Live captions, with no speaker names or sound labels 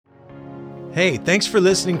Hey, thanks for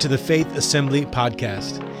listening to the Faith Assembly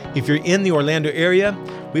podcast. If you're in the Orlando area,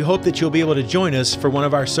 we hope that you'll be able to join us for one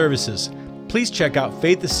of our services. Please check out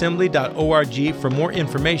faithassembly.org for more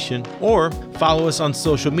information or follow us on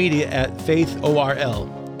social media at faithorl.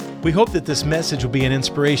 We hope that this message will be an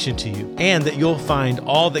inspiration to you and that you'll find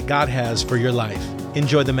all that God has for your life.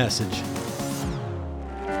 Enjoy the message.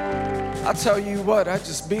 I'll tell you what, I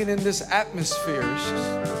just being in this atmosphere,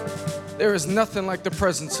 there is nothing like the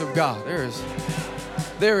presence of God.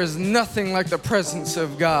 There is nothing like the presence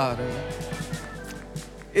of God.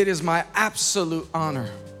 It is my absolute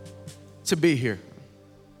honor to be here.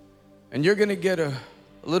 And you're going to get a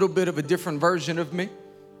little bit of a different version of me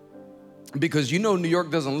because you know New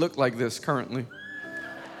York doesn't look like this currently.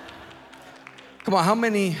 Come on,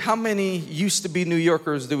 how many used to be New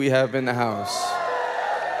Yorkers do we have in the house?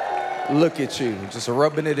 Look at you, just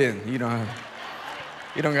rubbing it in.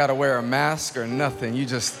 You don't got to wear a mask or nothing. You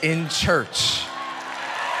just in church.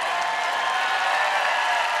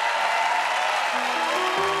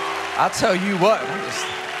 I'll tell you what,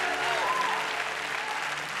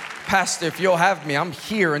 Pastor, if you'll have me, I'm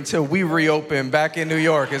here until we reopen back in New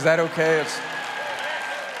York. Is that okay?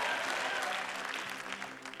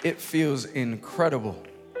 It feels incredible.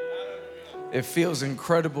 It feels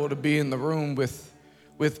incredible to be in the room with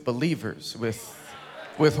believers, with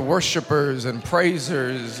worshipers and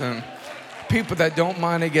praisers and people that don't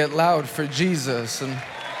mind to get loud for Jesus. And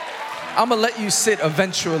I'm gonna let you sit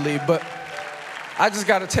eventually, but I just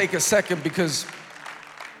gotta take a second because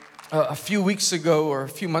a few weeks ago or a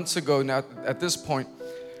few months ago now at this point,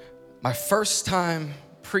 my first time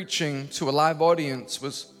preaching to a live audience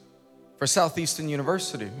was for Southeastern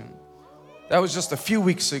University. That was just a few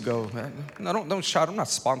weeks ago. No, don't shout, I'm not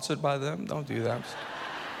sponsored by them, don't do that.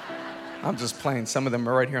 I'm just playing. Some of them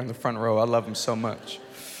are right here in the front row. I love them so much.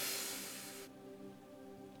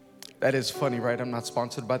 That is funny, right? I'm not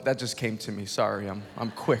sponsored, but that just came to me. Sorry,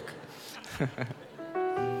 I'm quick. But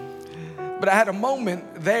I had a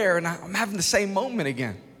moment there, and I'm having the same moment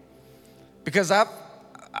again. Because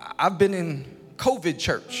I've been in COVID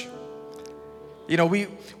church. You know,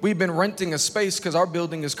 we've been renting a space because our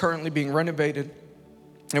building is currently being renovated.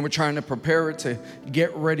 And we're trying to prepare it to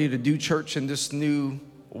get ready to do church in this new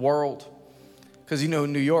world. Because, you know,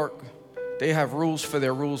 New York, they have rules for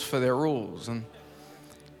their rules. And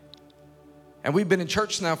we've been in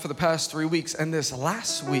church now for the past 3 weeks. And this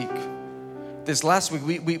last week,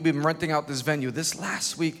 we've been renting out this venue. This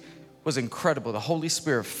last week was incredible. The Holy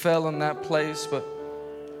Spirit fell in that place.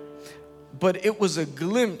 But it was a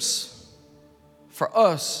glimpse for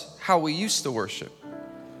us how we used to worship.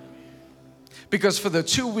 Because for the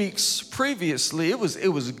 2 weeks previously, it was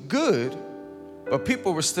good, but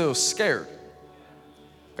people were still scared.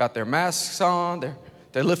 Got their masks on,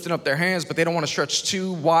 they're lifting up their hands, but they don't want to stretch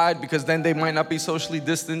too wide because then they might not be socially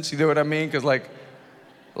distanced. You know what I mean? Because like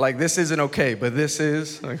this isn't okay, but this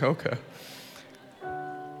is like okay.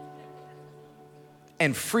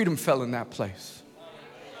 And freedom fell in that place.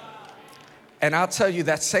 And I'll tell you,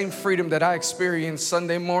 that same freedom that I experienced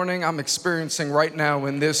Sunday morning, I'm experiencing right now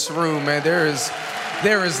in this room. And there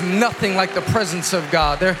is nothing like the presence of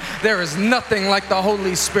God. There is nothing like the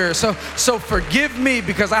Holy Spirit. So forgive me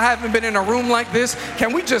because I haven't been in a room like this.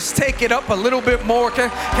 Can we just take it up a little bit more?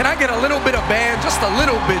 Can I get a little bit of band? Just a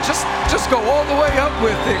little bit. Just go all the way up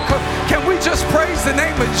with it. Can we just praise the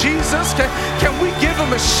name of Jesus? Can we give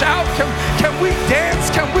him a shout? Can we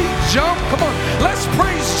dance? Can we jump? Come on, let's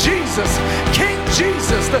praise Jesus. King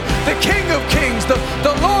Jesus, the King of Kings, the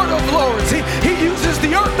Lord of Lords. He uses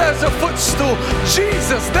the earth as a footstool.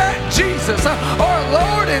 Jesus, our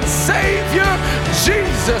Lord and Savior,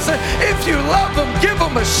 Jesus. If you love him, give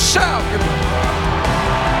him a shout.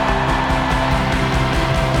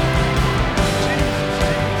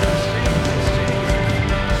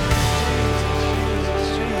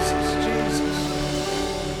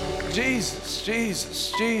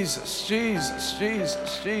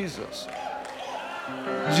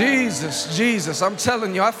 Jesus, I'm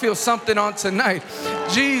telling you, I feel something on tonight.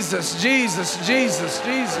 Jesus.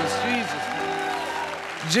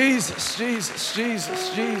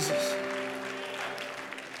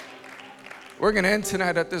 We're going to end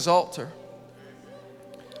tonight at this altar.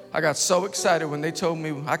 I got so excited when they told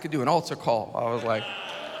me I could do an altar call. I was like,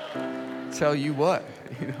 tell you what,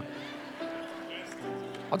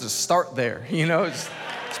 I'll just start there. It's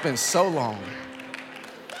been so long.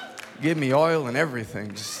 Give me oil and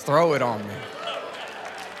everything. Just throw it on me.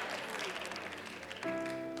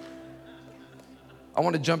 I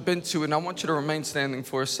want to jump into it, and I want you to remain standing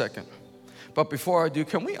for a second. But before I do,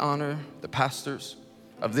 can we honor the pastors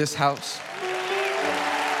of this house?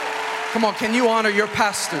 Come on, can you honor your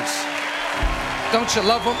pastors? Don't you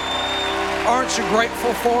love him? Aren't you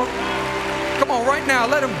grateful for him? Come on, right now,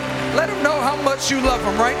 let him know how much you love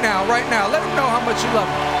him right now. Let him know how much you love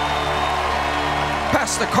him.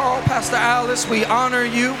 Pastor Carl, Pastor Alice, we honor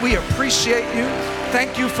you. We appreciate you.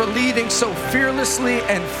 Thank you for leading so fearlessly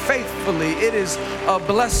and faithfully. It is a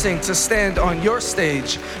blessing to stand on your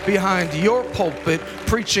stage behind your pulpit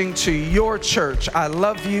preaching to your church. I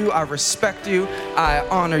love you. I respect you. I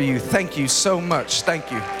honor you. Thank you so much.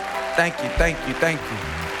 Thank you. Thank you. Thank you. Thank you.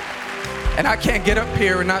 And I can't get up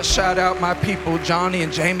here and not shout out my people, Johnny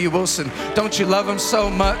and Jamie Wilson. Don't you love them so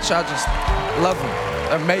much? I just love them.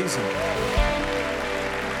 They're amazing.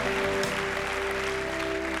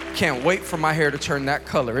 Can't wait for my hair to turn that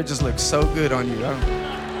color. It just looks so good on you.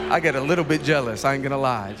 I get a little bit jealous, I ain't gonna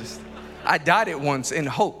lie. I dyed it once in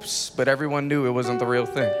hopes, but everyone knew it wasn't the real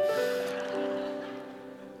thing.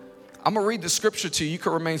 I'm gonna read the scripture to you. You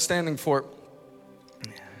can remain standing for it.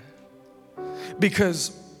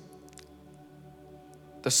 Because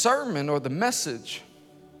the sermon or the message,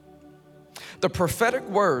 the prophetic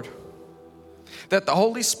word that the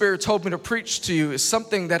Holy Spirit told me to preach to you is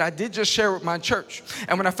something that I did just share with my church.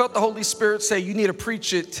 And when I felt the Holy Spirit say, you need to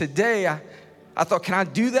preach it today, I thought, can I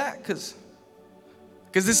do that? Because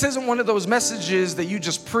this isn't one of those messages that you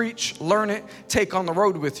just preach, learn it, take on the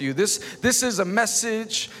road with you. This is a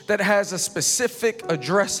message that has a specific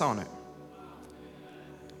address on it.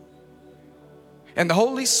 And the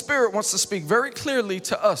Holy Spirit wants to speak very clearly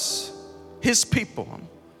to us, his people.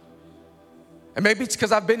 And maybe it's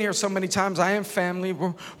because I've been here so many times. I am family.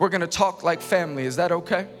 We're going to talk like family. Is that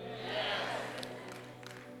okay?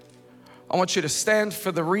 I want you to stand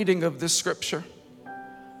for the reading of this scripture.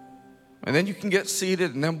 And then you can get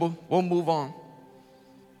seated and then we'll move on.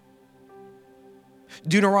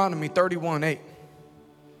 Deuteronomy 31:8.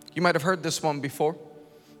 You might have heard this one before.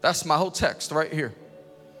 That's my whole text right here.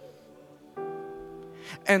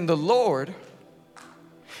 And the Lord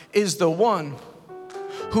is the one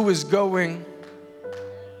who is going,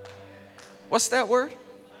 what's that word?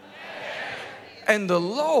 And the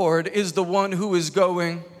Lord is the one who is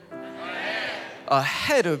going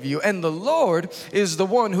ahead of you. And the Lord is the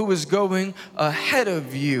one who is going ahead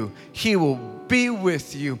of you. He will be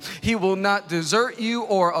with you. He will not desert you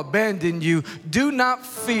or abandon you. Do not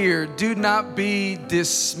fear. Do not be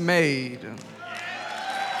dismayed.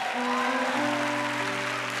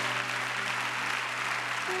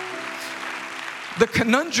 The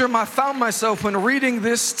conundrum I found myself when reading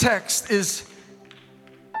this text is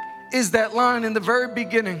that line in the very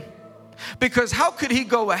beginning. Because how could he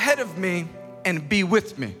go ahead of me and be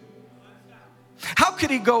with me? How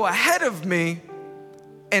could he go ahead of me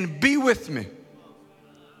and be with me?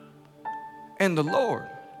 And the Lord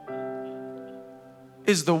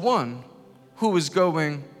is the one who is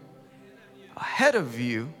going ahead of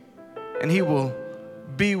you, and he will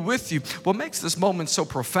be with you. What makes this moment so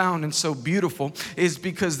profound and so beautiful is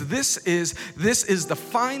because this is the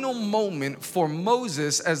final moment for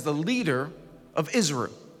Moses as the leader of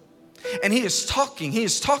Israel. And he is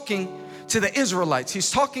talking to the Israelites. He's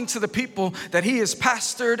talking to the people that he has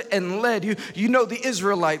pastored and led. You know the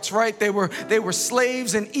Israelites, right? They were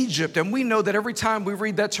slaves in Egypt. And we know that every time we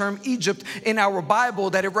read that term Egypt in our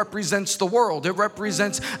Bible, that it represents the world. It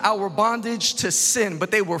represents our bondage to sin.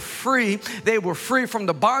 But they were free. They were free from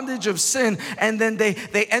the bondage of sin. And then they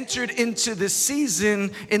entered into this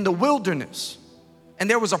season in the wilderness. And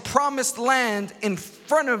there was a promised land in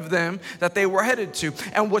front of them that they were headed to.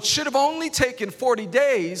 And what should have only taken 40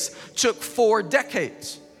 days took 4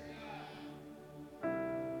 decades.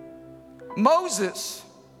 Moses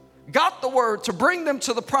got the word to bring them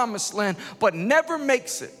to the promised land, but never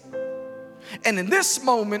makes it. And in this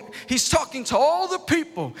moment, he's talking to all the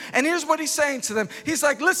people. And here's what he's saying to them. He's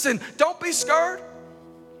like, listen, don't be scared.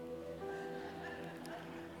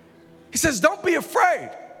 He says, don't be afraid.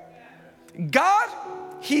 God,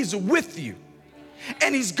 he's with you,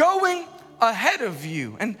 and he's going ahead of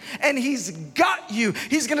you, and he's got you.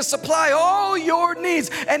 He's going to supply all your needs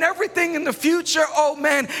and everything in the future. Oh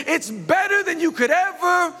man, it's better than you could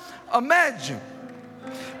ever imagine.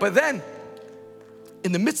 But then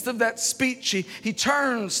in the midst of that speech, he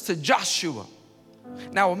turns to Joshua.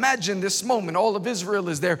 Now imagine this moment, all of Israel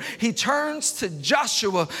is there. He turns to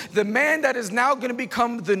Joshua, the man that is now going to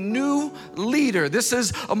become the new leader. This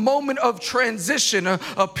is a moment of transition,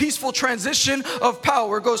 a peaceful transition of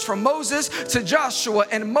power. It goes from Moses to Joshua,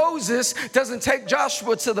 and Moses doesn't take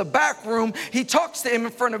Joshua to the back room. He talks to him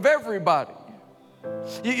in front of everybody.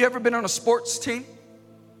 You ever been on a sports team?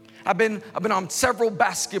 I've been on several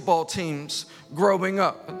basketball teams growing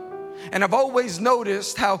up. And I've always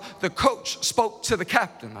noticed how the coach spoke to the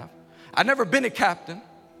captain. I've never been a captain,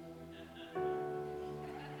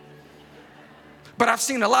 But I've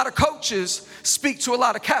seen a lot of coaches speak to a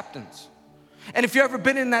lot of captains. And if you've ever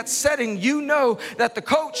been in that setting, you know that the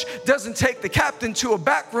coach doesn't take the captain to a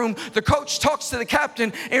back room. The coach talks to the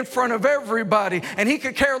captain in front of everybody. And he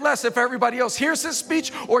could care less if everybody else hears his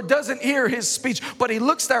speech or doesn't hear his speech. But he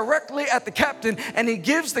looks directly at the captain and he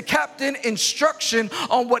gives the captain instruction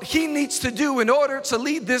on what he needs to do in order to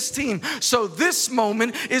lead this team. So this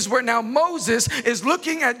moment is where now Moses is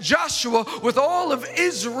looking at Joshua with all of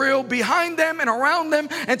Israel behind them and around them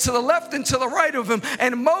and to the left and to the right of him.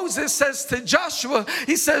 And Moses says to Joshua,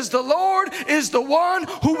 he says, the Lord is the one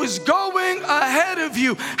who is going ahead of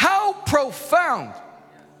you. How profound.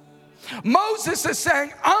 Moses is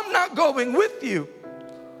saying, I'm not going with you,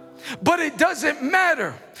 but it doesn't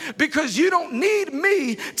matter because you don't need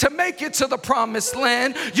me to make it to the promised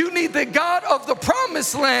land. You need the God of the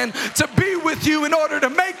promised land to be with you in order to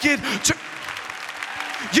make it to.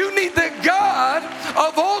 You need the God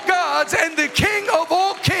of all gods and the King of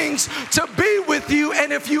all kings to be with you.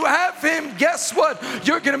 And if you have him, guess what?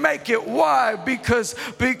 You're going to make it. Why?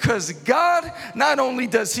 Because God, not only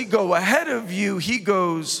does he go ahead of you, he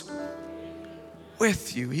goes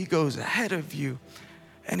with you. He goes ahead of you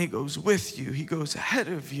and he goes with you. He goes ahead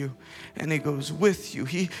of you and he goes with you.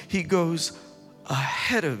 He goes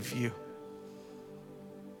ahead of you.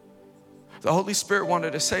 The Holy Spirit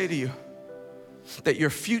wanted to say to you that your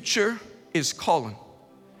future is calling.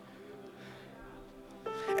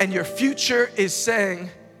 And your future is saying,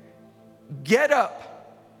 get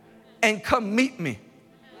up and come meet me.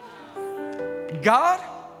 God,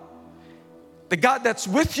 the God that's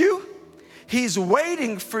with you, he's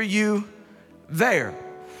waiting for you there.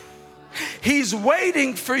 He's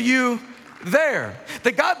waiting for you there.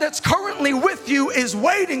 The God that's currently with you is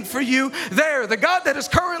waiting for you there. The God that is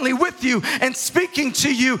currently with you and speaking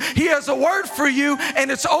to you, he has a word for you and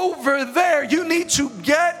it's over there. You need to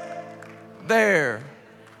get there.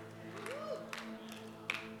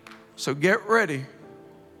 So get ready.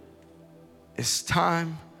 It's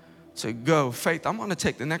time to go. Faith, I'm going to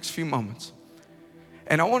take the next few moments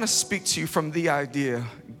and I want to speak to you from the idea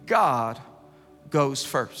God goes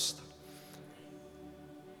first.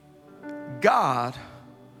 God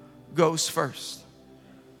goes first.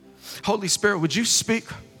 Holy Spirit, would you speak?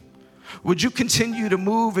 Would you continue to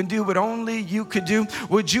move and do what only you could do?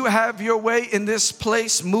 Would you have your way in this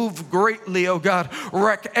place? Move greatly, oh God.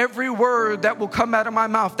 Wreck every word that will come out of my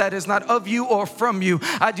mouth that is not of you or from you.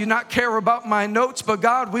 I do not care about my notes, but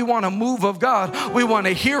God, we want to move of God. We want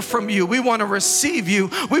to hear from you. We want to receive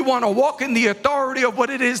you. We want to walk in the authority of what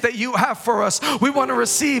it is that you have for us. We want to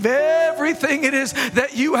receive everything it is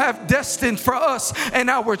that you have destined for us and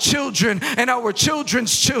our children and our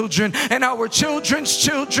children's children and our children's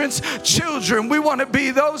children's children. We want to be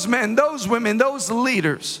those men, those women, those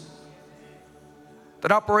leaders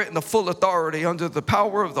that operate in the full authority under the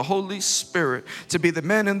power of the Holy Spirit to be the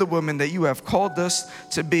men and the women that you have called us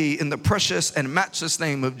to be in the precious and matchless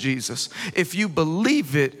name of Jesus. If you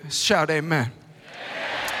believe it, shout amen.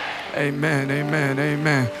 Amen, amen,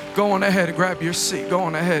 amen. Go on ahead and grab your seat. Go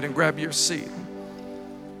on ahead and grab your seat.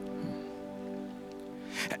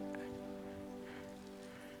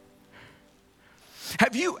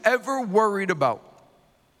 Have you ever worried about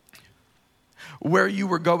where you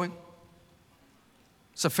were going?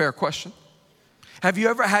 It's a fair question. Have you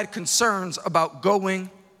ever had concerns about going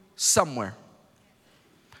somewhere?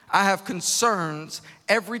 I have concerns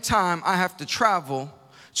every time I have to travel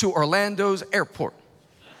to Orlando's airport.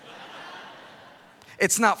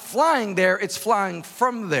 It's not flying there, it's flying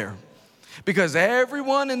from there. Because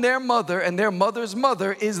everyone and their mother and their mother's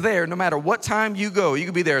mother is there no matter what time you go. You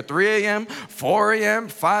could be there at 3 a.m., 4 a.m.,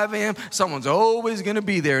 5 a.m. Someone's always going to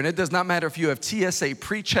be there. And it does not matter if you have TSA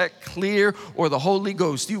pre-check, clear, or the Holy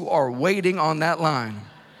Ghost. You are waiting on that line.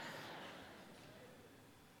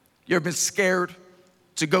 You ever been scared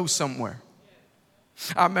to go somewhere?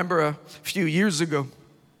 I remember a few years ago,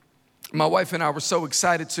 my wife and I were so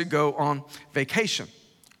excited to go on vacation.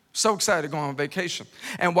 So excited to go on vacation.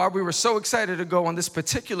 And why we were so excited to go on this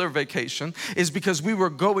particular vacation is because we were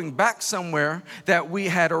going back somewhere that we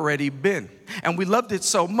had already been. And we loved it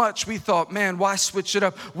so much, we thought, man, why switch it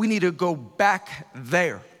up? We need to go back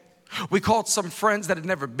there. We called some friends that had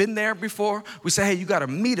never been there before. We said, hey, you got to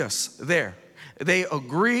meet us there. They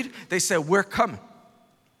agreed. They said, we're coming.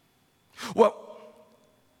 Well,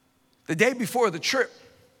 the day before the trip,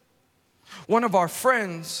 one of our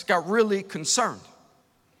friends got really concerned.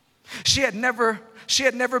 She had never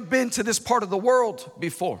been to this part of the world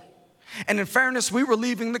before. And in fairness, we were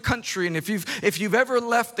leaving the country. And if you've ever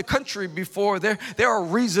left the country before, there are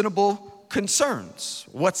reasonable concerns.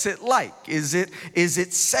 What's it like? Is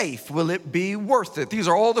it safe? Will it be worth it? These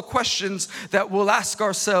are all the questions that we'll ask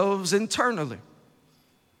ourselves internally.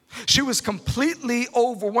 She was completely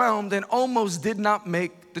overwhelmed and almost did not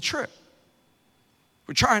make the trip.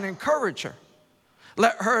 We're trying to encourage her.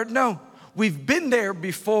 Let her know we've been there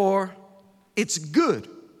before. It's good.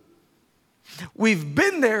 We've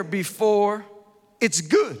been there before. It's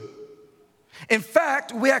good. In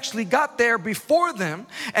fact, we actually got there before them,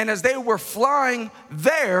 and as they were flying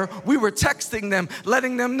there, we were texting them,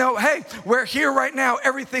 letting them know, hey, we're here right now.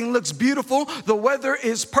 Everything looks beautiful. The weather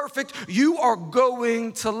is perfect. You are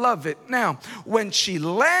going to love it. Now, when she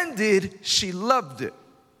landed, she loved it.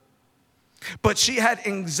 But she had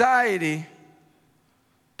anxiety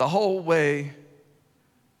the whole way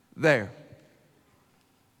there.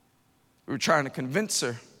 We were trying to convince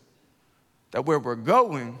her that where we're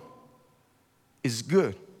going is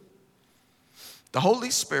good. The Holy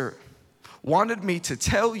Spirit wanted me to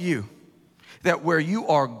tell you that where you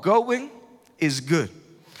are going is good.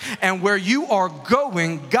 And where you are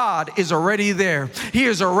going, God is already there. He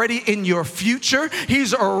is already in your future.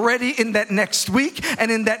 He's already in that next week and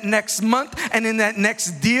in that next month and in that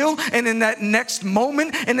next deal and in that next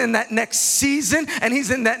moment and in that next season. And He's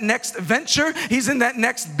in that next venture. He's in that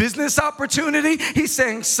next business opportunity. He's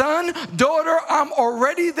saying, son, daughter, I'm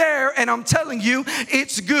already there, and I'm telling you,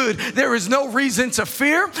 it's good. There is no reason to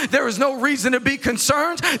fear. There is no reason to be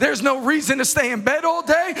concerned. There's no reason to stay in bed all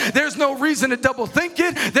day. There's no reason to double think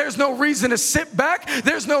it. There's no reason to sit back.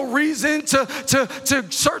 There's no reason to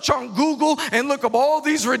search on Google and look up all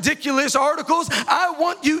these ridiculous articles. I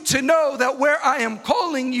want you to know that where I am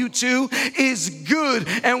calling you to is good,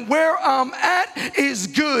 and where I'm at is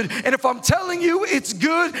good. And if I'm telling you it's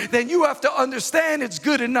good, then you have to understand it's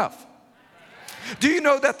good enough. Do you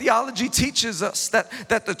know that theology teaches us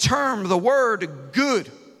that the term, the word good,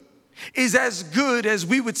 is as good as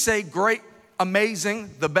we would say great,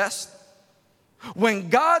 amazing, the best? When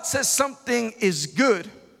God says something is good,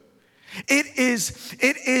 it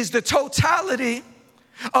is the totality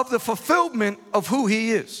of the fulfillment of who He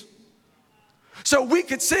is. So we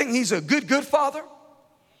could sing He's a good, good Father.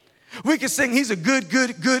 We could sing He's a good,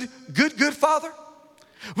 good, good, good, good Father.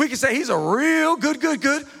 We could say He's a real good, good,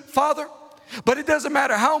 good Father. But it doesn't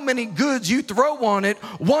matter how many goods you throw on it,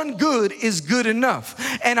 one good is good enough.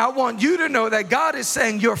 And I want you to know that God is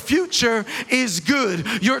saying your future is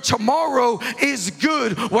good. Your tomorrow is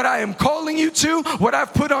good. What I am calling you to, what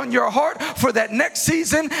I've put on your heart for that next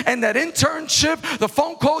season and that internship, the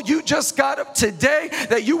phone call you just got up today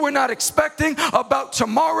that you were not expecting about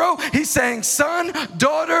tomorrow. He's saying, son,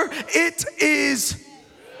 daughter, it is.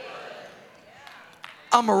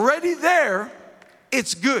 I'm already there.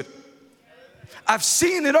 It's good. I've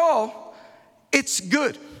seen it all. It's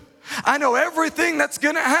good. I know everything that's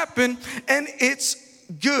going to happen, and it's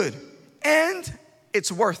good. And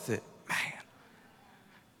it's worth it. Man.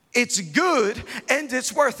 It's good and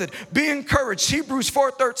it's worth it. Be encouraged. Hebrews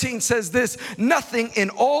 4:13 says this, nothing in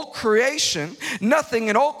all creation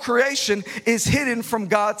is hidden from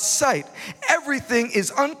God's sight. Everything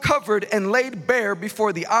is uncovered and laid bare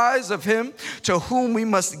before the eyes of Him to whom we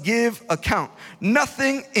must give account.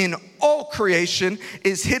 Nothing in all creation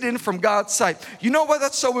is hidden from God's sight. You know why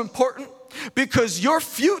that's so important? Because your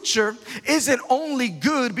future isn't only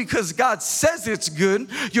good because God says it's good.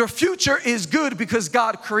 Your future is good because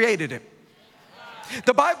God created it.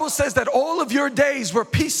 The Bible says that all of your days were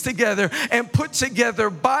pieced together and put together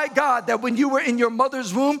by God, that when you were in your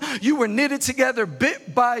mother's womb, you were knitted together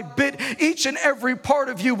bit by bit. Each and every part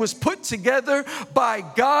of you was put together by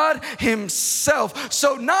God Himself.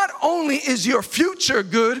 So not only is your future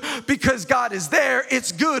good because God is there,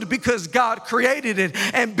 it's good because God created it.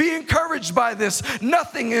 And be encouraged by this.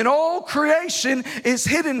 Nothing in all creation is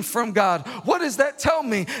hidden from God. What does that tell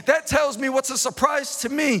me? That tells me what's a surprise to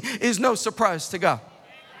me is no surprise to God.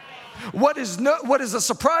 What is a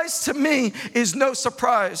surprise to me is no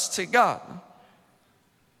surprise to God.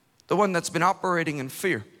 The one that's been operating in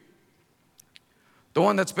fear, the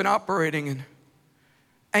one that's been operating in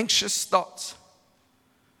anxious thoughts,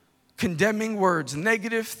 condemning words,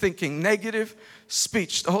 negative thinking, negative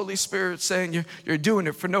speech. The Holy Spirit saying you're doing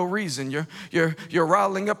it for no reason. You're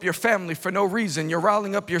riling up your family for no reason. You're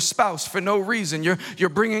riling up your spouse for no reason. You're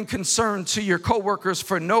bringing concern to your coworkers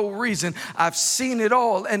for no reason. I've seen it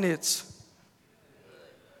all, and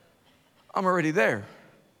I'm already there.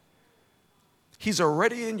 He's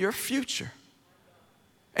already in your future.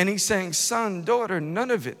 And He's saying, son, daughter, none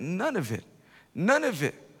of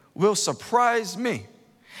it will surprise me.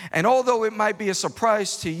 And although it might be a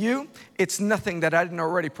surprise to you, it's nothing that I didn't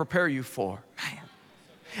already prepare you for. Man.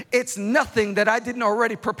 It's nothing that I didn't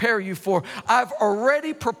already prepare you for. I've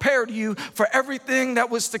already prepared you for everything that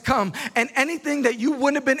was to come. And anything that you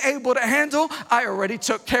wouldn't have been able to handle, I already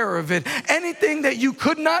took care of it. Anything that you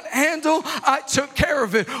could not handle, I took care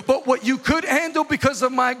of it. But what you could handle because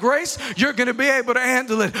of my grace, you're going to be able to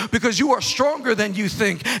handle it because you are stronger than you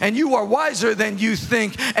think, and you are wiser than you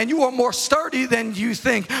think, and you are more sturdy than you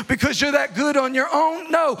think. Because you're that good on your own?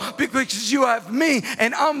 No, because you have me,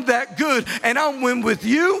 and I'm that good, and I'm with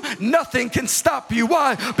you. Nothing can stop you.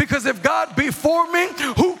 Why? Because if God be for me,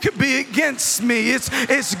 who could be against me? It's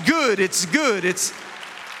good. It's good. It's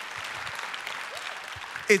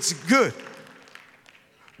good.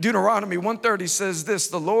 Deuteronomy 1:30 says this: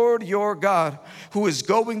 the Lord your God who is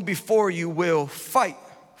going before you will fight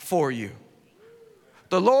for you.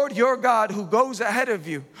 The Lord your God who goes ahead of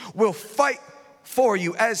you will fight for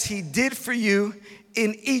you as he did for you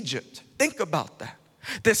in Egypt. Think about that.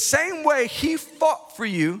 The same way he fought for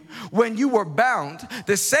you when you were bound,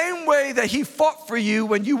 the same way that he fought for you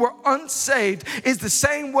when you were unsaved is the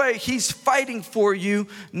same way he's fighting for you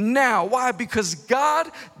now. Why? Because God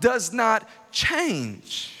does not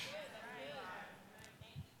change.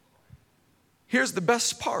 Here's the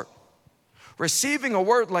best part. Receiving a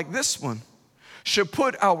word like this one should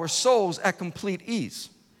put our souls at complete ease.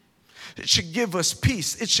 It should give us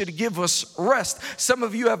peace. It should give us rest. Some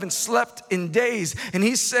of you haven't slept in days, and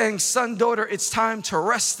he's saying, son, daughter, it's time to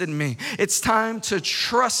rest in me. It's time to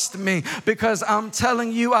trust me, because I'm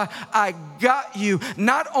telling you, I got you.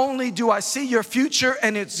 Not only do I see your future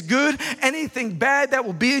and it's good, anything bad that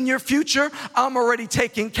will be in your future, I'm already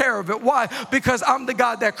taking care of it. Why? Because I'm the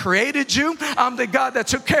God that created you. I'm the God that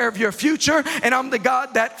took care of your future, and I'm the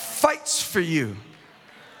God that fights for you.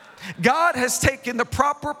 God has taken the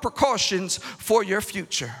proper precautions for your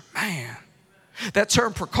future. Man, that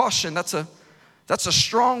term precaution, that's a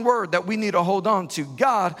strong word that we need to hold on to.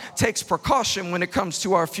 God takes precaution when it comes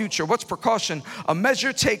to our future. What's precaution? A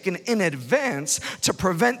measure taken in advance to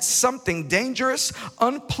prevent something dangerous,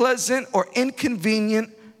 unpleasant, or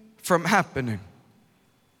inconvenient from happening.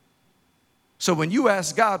 So when you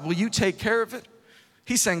ask God, will you take care of it?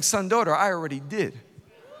 He's saying, son, daughter, I already did.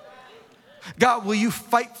 God, will you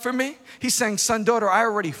fight for me? He's saying, son, daughter, I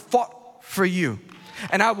already fought for you,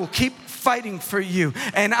 and I will keep fighting for you,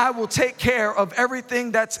 and I will take care of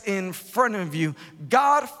everything that's in front of you.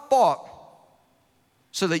 God fought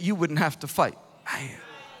so that you wouldn't have to fight.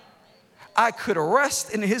 I could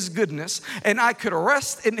rest in his goodness, and I could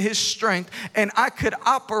rest in his strength, and I could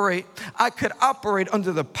operate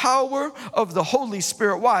under the power of the Holy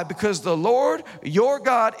Spirit. Why? Because the Lord, your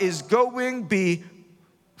God, is going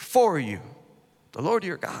before you. The Lord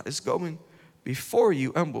your God is going before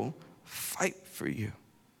you and will fight for you.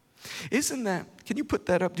 Isn't that, can you put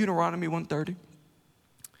that up, Deuteronomy 1:30?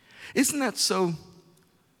 Isn't that so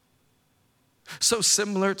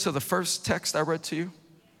similar to the first text I read to you?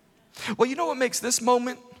 Well, you know what makes this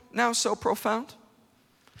moment now so profound?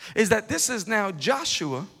 Is that this is now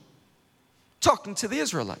Joshua talking to the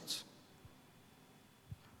Israelites.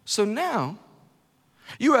 So now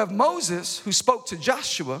you have Moses who spoke to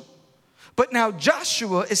Joshua, but now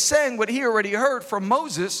Joshua is saying what he already heard from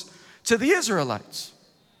Moses to the Israelites.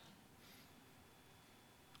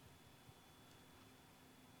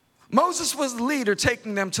 Moses was the leader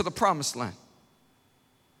taking them to the promised land.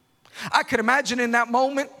 I could imagine in that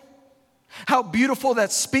moment how beautiful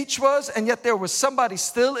that speech was, and yet there was somebody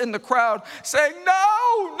still in the crowd saying,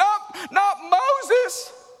 no, not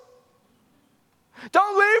Moses.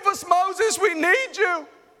 Don't leave us, Moses. We need you.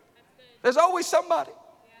 There's always somebody.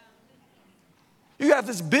 You have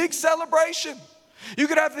this big celebration. You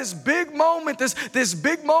could have this big moment, this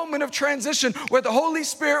big moment of transition where the Holy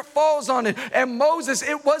Spirit falls on it. And Moses,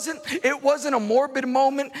 it wasn't a morbid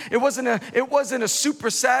moment. It wasn't a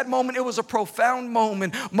super sad moment. It was a profound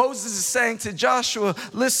moment. Moses is saying to Joshua,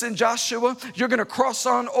 listen, Joshua, you're going to cross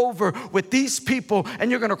on over with these people,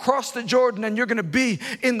 and you're going to cross the Jordan, and you're going to be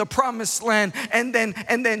in the promised land. And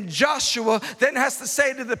then Joshua then has to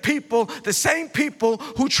say to the people, the same people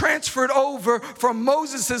who transferred over from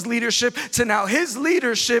Moses' leadership to now his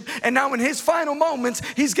leadership, and now in his final moments,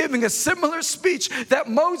 he's giving a similar speech that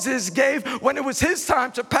Moses gave when it was his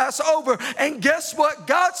time to pass over. And guess what?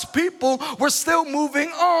 God's people were still moving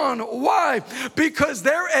on. Why? Because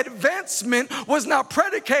their advancement was not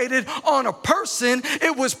predicated on a person,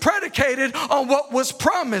 it was predicated on what was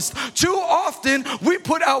promised. Too often, we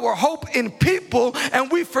put our hope in people,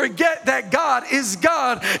 and we forget that God is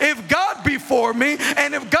God. If God be for me,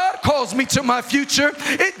 and if God calls me to my future,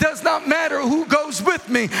 it does not matter who goes goes with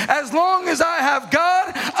me. As long as I have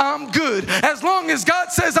God, I'm good. As long as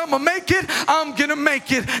God says I'm going to make it, I'm going to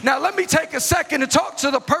make it. Now, let me take a second to talk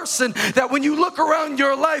to the person that when you look around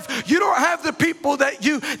your life, you don't have the people that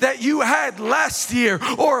you had last year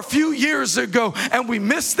or a few years ago, and we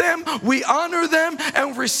miss them, we honor them,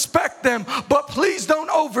 and respect them, but please don't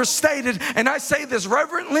overstate it. And I say this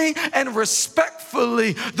reverently and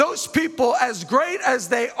respectfully. Those people, as great as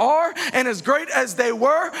they are and as great as they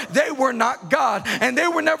were not God, and they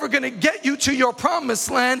were never going to get you to your promised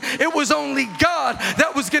land. It was only God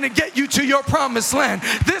that was going to get you to your promised land.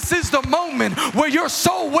 This is the moment where your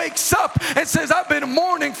soul wakes up and says, I've been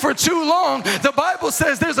mourning for too long. The Bible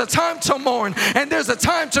says there's a time to mourn and there's a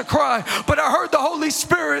time to cry, but I heard the Holy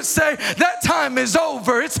Spirit say that time is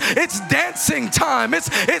over. It's dancing time.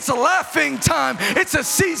 It's laughing time. It's a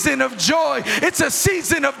season of joy. It's a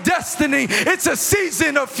season of destiny. It's a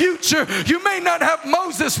season of future. You may not have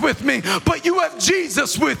Moses with me, but you have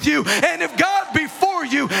Jesus with you. And if God be for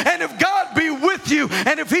you, and if God be with you,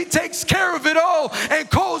 and if he takes care of it all and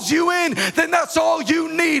calls you in, then that's all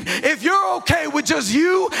you need. If you're okay with just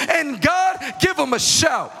you and God, give him a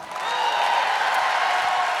shout.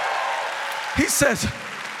 He says,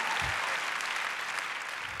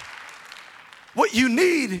 what you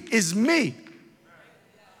need is me.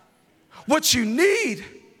 What you need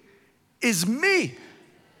is me.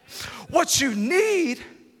 What you need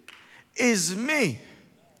is me.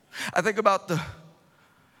 I think about the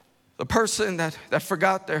person that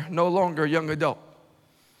forgot they're no longer a young adult.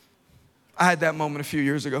 I had that moment a few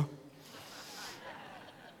years ago.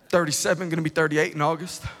 37, going to be 38 in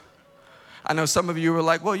August. I know some of you were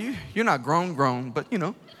like, well, you're not grown, but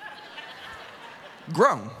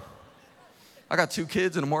grown. I got 2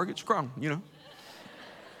 kids and a mortgage, grown.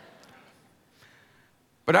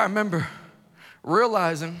 But I remember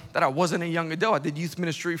realizing that I wasn't a young adult. I did youth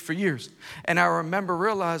ministry for years. And I remember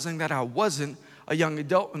realizing that I wasn't a young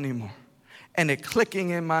adult anymore. And it clicking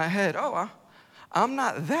in my head, I'm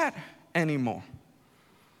not that anymore.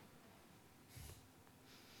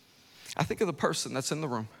 I think of the person that's in the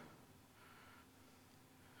room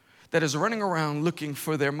that is running around looking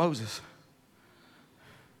for their Moses.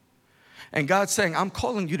 And God's saying, I'm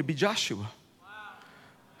calling you to be Joshua.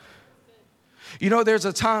 There's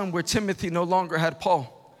a time where Timothy no longer had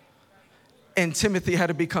Paul. And Timothy had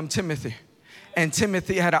to become Timothy. And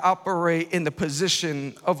Timothy had to operate in the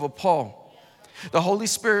position of a Paul. The Holy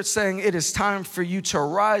Spirit saying it is time for you to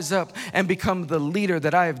rise up and become the leader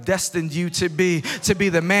that I have destined you to be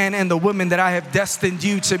the man and the woman that I have destined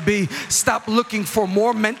you to be. Stop looking for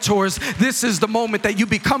more mentors. This is the moment that you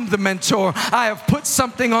become the mentor. I have put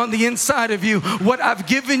something on the inside of you. What I've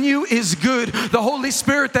given you is good. The Holy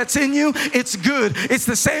Spirit that's in you, it's good. It's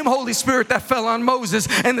the same Holy Spirit that fell on Moses,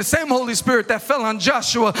 and the same Holy Spirit that fell on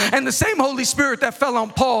Joshua, and the same Holy Spirit that fell on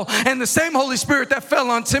Paul, and the same Holy Spirit that fell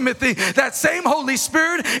on Timothy. That same Holy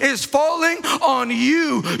Spirit is falling on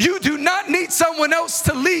you. You do not need someone else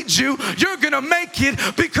to lead you. You're going to make it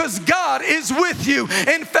because God is with you.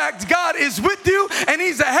 In fact, God is with you and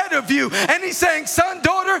he's ahead of you. And he's saying, son,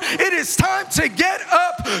 daughter, it is time to get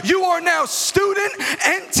up. You are now student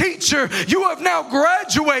and teacher. You have now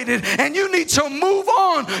graduated and you need to move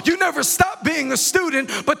on. You never stop being a student,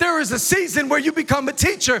 but there is a season where you become a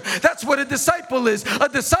teacher. That's what a disciple is. A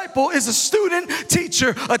disciple is a student,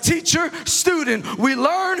 teacher, a teacher, student. We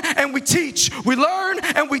learn and we teach. We learn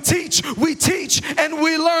and we teach. We teach and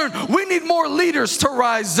we learn. We need more leaders to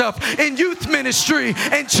rise up in youth ministry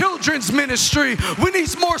and children's ministry. We need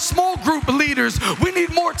more small group leaders. We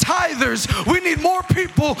need more tithers. We need more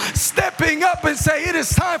people stepping up and say, it is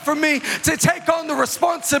time for me to take on the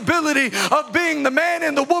responsibility of being the man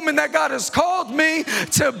and the woman that God has called me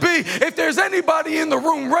to be. If there's anybody in the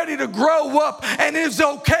room ready to grow up and is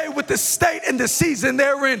okay with the state and the season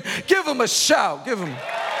they're in, give them a shout. Give him.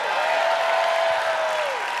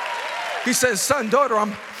 He says, son, daughter,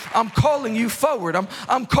 I'm calling you forward.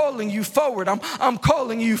 I'm calling you forward. I'm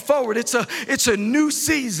calling you forward. It's a new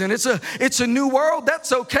season. It's a new world.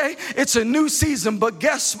 That's okay. It's a new season. But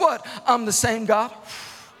guess what? I'm the same God.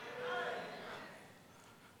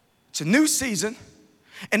 It's a new season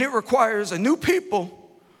and it requires a new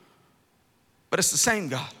people, but it's the same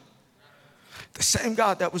God. The same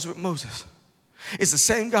God that was with Moses. It's the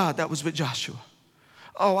same God that was with Joshua.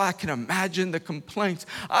 Oh, I can imagine the complaints.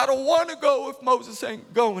 I don't want to go if Moses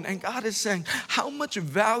ain't going. And God is saying, how much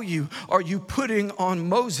value are you putting on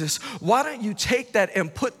Moses? Why don't you take that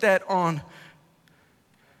and put that on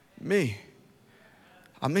me?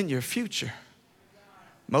 I'm in your future.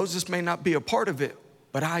 Moses may not be a part of it,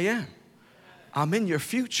 but I am. I'm in your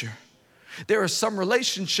future. There are some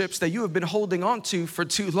relationships that you have been holding on to for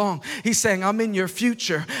too long. He's saying, I'm in your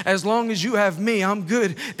future. As long as you have me, I'm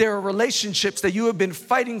good. There are relationships that you have been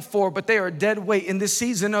fighting for, but they are dead weight in this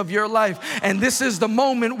season of your life. And this is the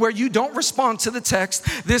moment where you don't respond to the text.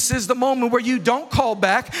 This is the moment where you don't call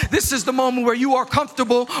back. This is the moment where you are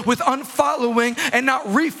comfortable with unfollowing and not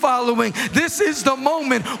refollowing. This is the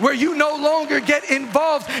moment where you no longer get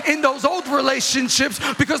involved in those old relationships,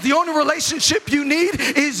 because the only relationship you need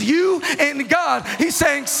is you and God. He's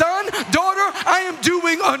saying, son, daughter, I am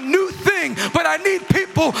doing a new thing, but I need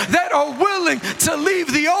people that are willing to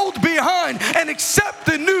leave the old behind and accept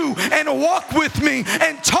the new and walk with me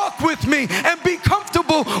and talk with me and be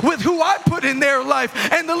comfortable with who I put in their life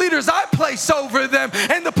and the leaders I place over them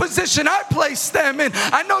and the position I place them in.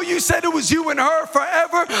 I know you said it was you and her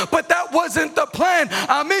forever, but that wasn't the plan.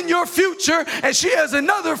 I'm in your future and she has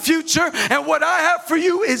another future, and what I have for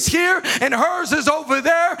you is here and hers is over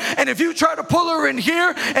there. And if you try to pull her in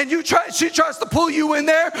here and she tries to pull you in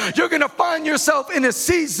there, you're going to find yourself in a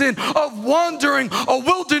season of wandering, a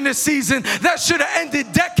wilderness season that should have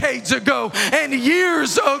ended decades ago and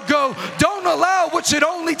years ago. Don't allow what should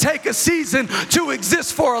only take a season to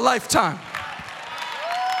exist for a lifetime.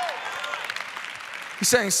 He's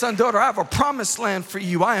saying, son, daughter, I have a promised land for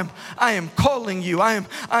you. I am calling you. I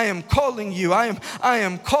am calling you. I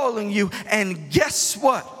am calling you. And guess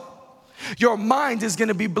what? Your mind is going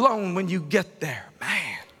to be blown when you get there.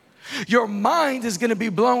 Man, your mind is going to be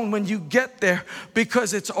blown when you get there,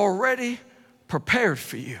 because it's already prepared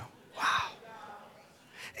for you. Wow.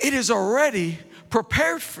 It is already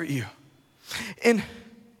prepared for you. In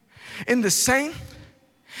the same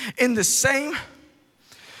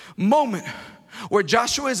moment where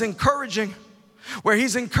Joshua is encouraging, where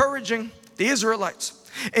he's encouraging the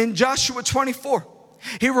Israelites, in Joshua 24,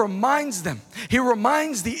 he reminds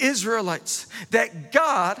the Israelites that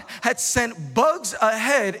God had sent bugs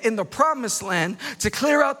ahead in the promised land to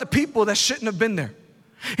clear out the people that shouldn't have been there.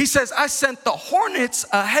 He says, I sent the hornets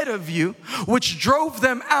ahead of you, which drove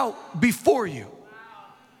them out before you.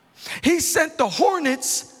 He sent the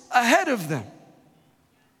hornets ahead of them.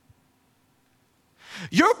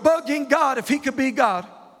 You're bugging God if he could be God.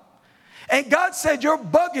 And God said, you're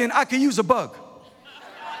bugging, I could use a bug.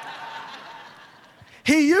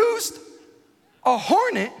 He used a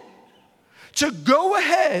hornet to go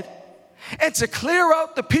ahead and to clear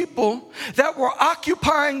out the people that were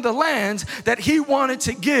occupying the lands that he wanted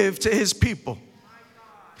to give to his people.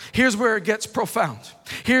 Here's where it gets profound.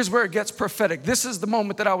 Here's where it gets prophetic. This is the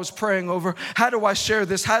moment that I was praying over. How do I share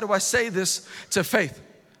this? How do I say this to Faith?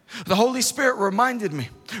 The Holy Spirit reminded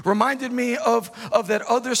me of that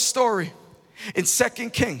other story in 2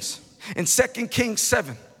 Kings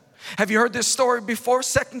 7. Have you heard this story before?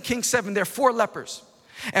 2 Kings 7, there are 4 lepers.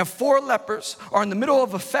 And 4 lepers are in the middle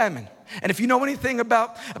of a famine. And if you know anything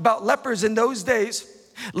about lepers in those days,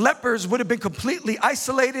 lepers would have been completely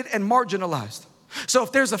isolated and marginalized. So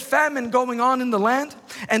if there's a famine going on in the land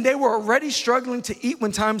and they were already struggling to eat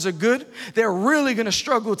when times are good, they're really going to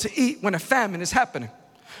struggle to eat when a famine is happening.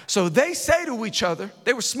 So they say to each other,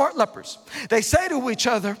 they were smart lepers. They say to each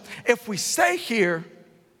other, if we stay here,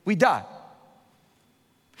 we die.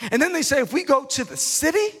 And then they say, if we go to the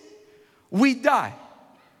city, we die.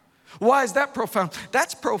 Why is that profound?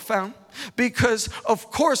 That's profound because,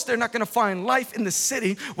 of course, they're not going to find life in the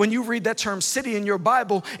city. When you read that term city in your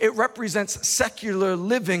Bible, it represents secular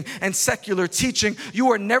living and secular teaching.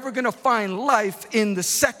 You are never going to find life in the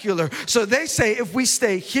secular. So they say, if we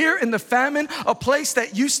stay here in the famine, a place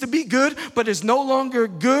that used to be good but is no longer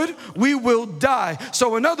good, we will die.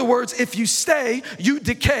 So in other words, if you stay, you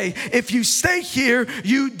decay. If you stay here,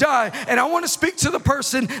 you die. And I want to speak to the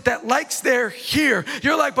person that likes their here.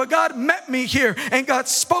 You're like, but God met me here and God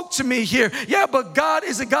spoke to me here. Yeah, but God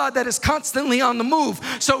is a God that is constantly on the move.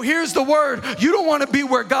 So here's the word. You don't want to be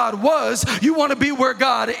where God was. You want to be where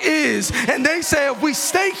God is. And they say, if we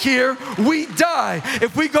stay here, we die.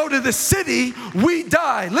 If we go to the city, we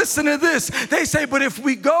die. Listen to this. They say, but if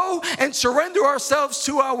we go and surrender ourselves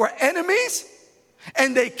to our enemies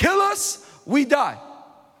and they kill us, we die.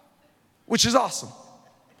 Which is awesome.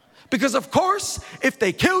 Because of course, if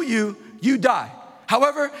they kill you, you die.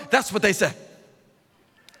 However, that's what they say.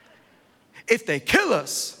 If they kill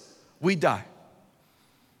us, we die.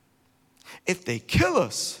 If they kill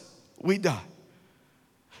us, we die.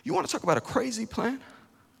 You want to talk about a crazy plan?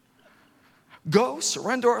 Go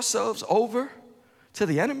surrender ourselves over to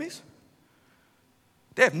the enemies?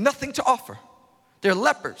 They have nothing to offer. They're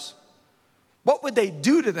lepers. What would they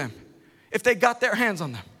do to them if they got their hands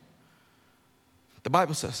on them? The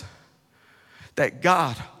Bible says that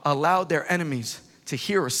God allowed their enemies to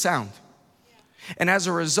hear a sound. And as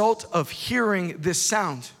a result of hearing this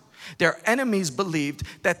sound, their enemies believed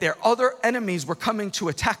that their other enemies were coming to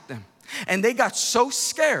attack them. And they got so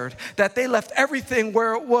scared that they left everything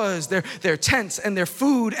where it was, their tents and their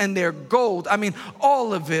food and their gold. I mean,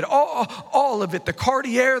 all of it, all of it, the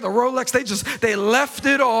Cartier, the Rolex, they left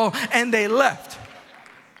it all and they left.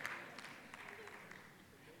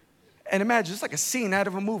 And imagine, it's like a scene out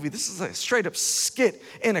of a movie. This is a straight up skit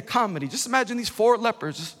in a comedy. Just imagine these 4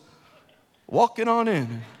 lepers just walking on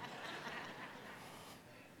in.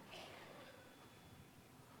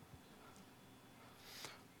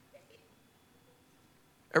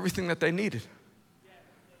 Everything that they needed.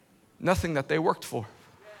 Nothing that they worked for.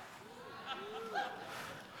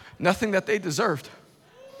 Nothing that they deserved.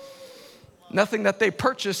 Nothing that they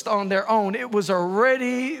purchased on their own. It was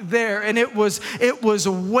already there, and it was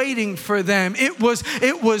waiting for them. It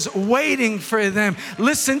was waiting for them.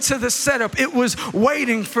 Listen to the setup. It was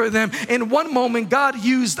waiting for them. In one moment, God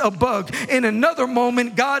used a bug. In another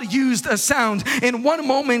moment, God used a sound. In one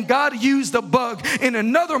moment, God used a bug. In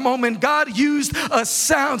another moment, God used a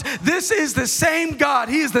sound. This is the same God.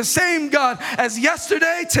 He is the same God as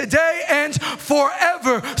yesterday, today, and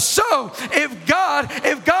forever. So, if God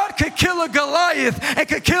could kill a Goliath and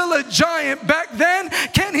could kill a giant back then,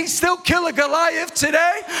 can he still kill a Goliath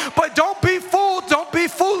today? But don't be fooled, don't be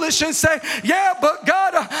foolish and say, yeah, but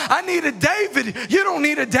God, I need a David. You don't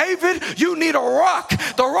need a David, you need a rock,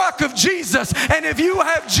 the rock of Jesus. And if you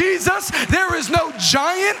have Jesus, there is no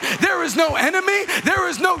giant, there is no enemy, there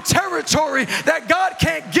is no territory that God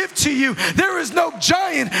can't give to you. There is no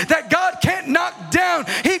giant that God can't knock down.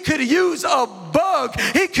 He could use a bug,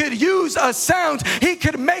 he could use a sound, he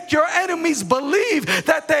could make your enemies believe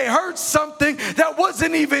that they heard something that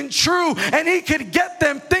wasn't even true, and he could get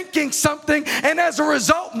them thinking something, and as a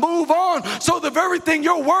result move on. So the very thing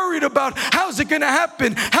you're worried about, how's it going to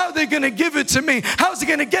happen, how are they going to give it to me, how's it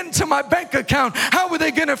going to get into my bank account, how are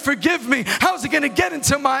they going to forgive me, how's it going to get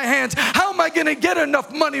into my hands, how am I going to get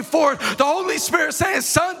enough money for it? The Holy Spirit saying,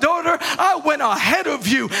 son, daughter, I went ahead of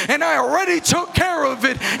you and I already took care of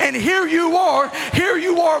it, and here you are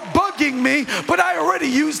bugging me, but I already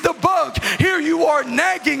used the bug. Here you are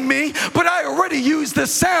nagging me, but I already used the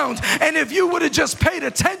sound. And if you would have just paid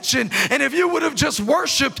attention, and if you would have just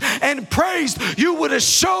worshiped and praised, you would have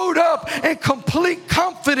showed up in complete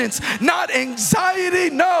confidence, not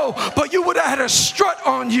anxiety, no, but you would have had a strut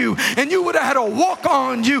on you, and you would have had a walk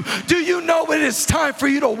on you. Do you know it is time for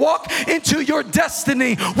you to walk into your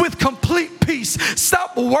destiny with complete peace?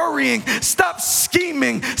 Stop worrying, stop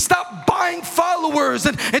scheming, stop buying followers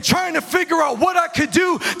and trying to figure out what I could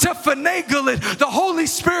do to finagle it. The Holy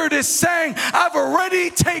Spirit is saying, I've already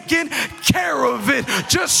taken care of it.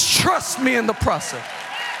 Just trust me in the process.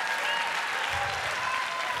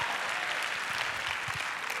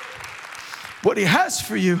 What he has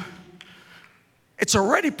for you, it's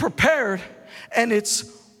already prepared and it's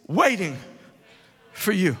waiting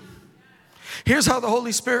for you. Here's how the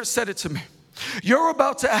Holy Spirit said it to me. You're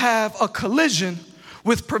about to have a collision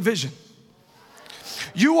with provision.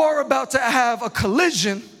 You are about to have a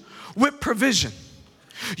collision with provision.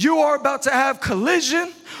 You are about to have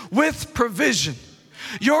collision with provision.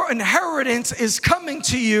 Your inheritance is coming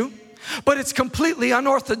to you, but it's completely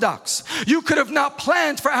unorthodox. You could have not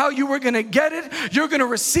planned for how you were going to get it. You're going to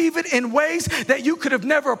receive it in ways that you could have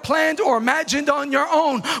never planned or imagined on your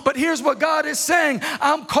own. But here's what God is saying.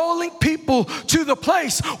 I'm calling people to the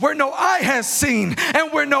place where no eye has seen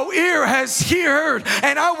and where no ear has heard.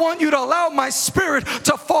 And I want you to allow my spirit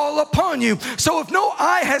to fall upon you. So if no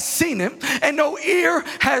eye has seen it and no ear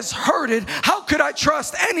has heard it, how could I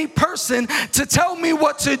trust any person to tell me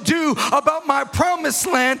what to do about my promised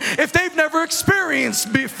land if they've never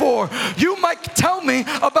experienced before? You might tell me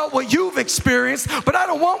about what you've experienced, but I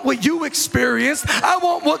don't want what you experienced. I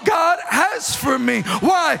want what God has for me.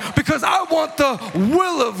 Why? Because I want the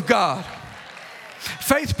will of God.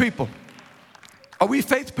 Faith people. Are we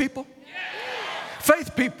faith people?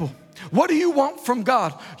 Faith people. What do you want from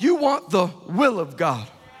God? You want the will of God.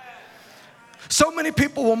 So many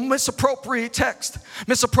people will misappropriate text,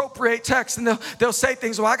 and they'll say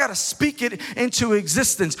things, well, I got to speak it into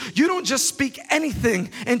existence. You don't just speak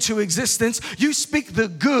anything into existence. You speak the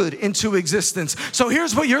good into existence. So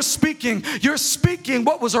here's what you're speaking. You're speaking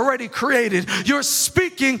what was already created. You're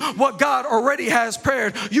speaking what God already has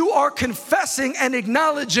prepared. You are confessing and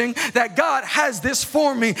acknowledging that God has this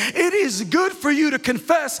for me. It is good for you to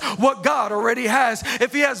confess what God already has.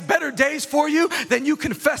 If he has better days for you, then you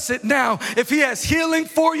confess it now. If he He has healing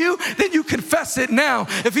for you, then you confess it now.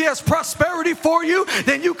 If He has prosperity for you,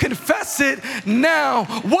 then you confess it now.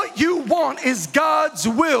 What you want is God's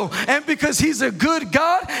will. And because He's a good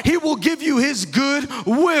God, He will give you His good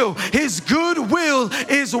will. His good will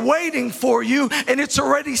is waiting for you, and it's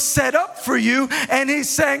already set up for you. And He's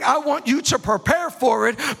saying, I want you to prepare for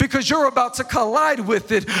it because you're about to collide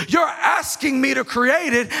with it. You're asking me to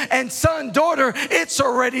create it, and son, daughter, it's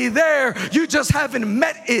already there. You just haven't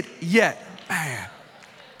met it yet. Man.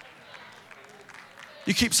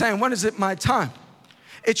 You keep saying, when is it my time?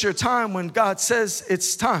 It's your time when God says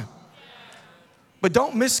it's time. But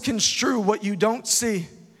don't misconstrue what you don't see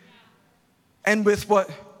and with what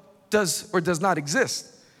does or does not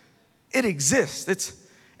exist. It exists.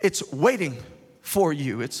 It's waiting for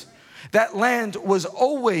you. That land was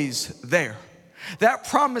always there. That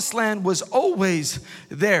promised land was always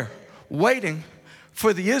there, waiting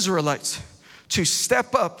for the Israelites to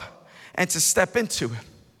step up and to step into it.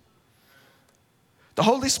 The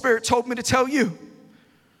Holy Spirit told me to tell you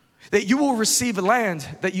that you will receive a land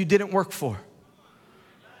that you didn't work for.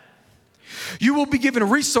 You will be given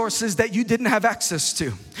resources that you didn't have access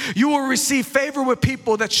to. You will receive favor with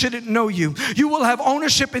people that shouldn't know you. You will have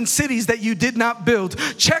ownership in cities that you did not build.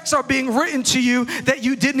 Checks are being written to you that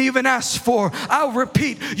you didn't even ask for. I'll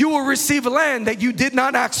repeat, you will receive land that you did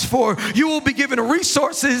not ask for. You will be given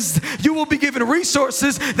resources. You will be given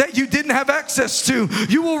resources that you didn't have access to.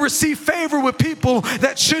 You will receive favor with people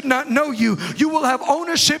that should not know you. You will have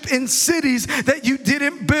ownership in cities that you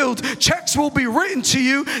didn't build. Checks will be written to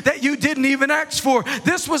you that you didn't even ask for.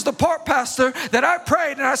 This was the part, Pastor, that I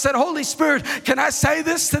prayed and I said, Holy Spirit, can I say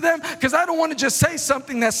this to them? Because I don't want to just say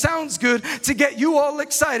something that sounds good to get you all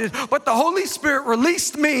excited. But the Holy Spirit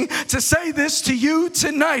released me to say this to you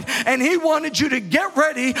tonight. And He wanted you to get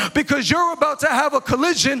ready because you're about to have a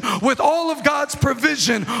collision with all of God's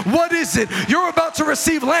provision. What is it? You're about to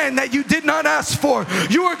receive land that you did not ask for.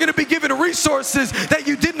 You are going to be given resources that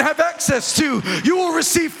you didn't have access to. You will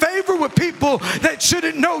receive favor with people that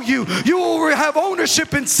shouldn't know you. You will have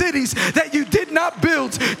ownership in cities that you did not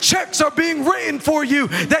build. Checks are being written for you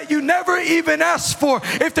that you never even asked for.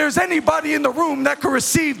 If there's anybody in the room that could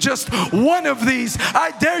receive just one of these,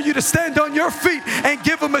 I dare you to stand on your feet and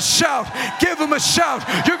give them a shout. Give them a shout.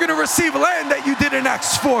 You're going to receive land that you didn't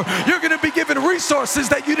ask for. You're going to be given resources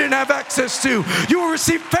that you didn't have access to. You will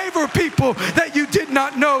receive favor of people that you did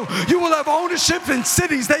not know. You will have ownership in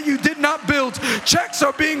cities that you did not build. Checks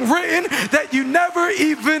are being written that you never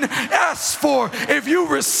even asked for. If you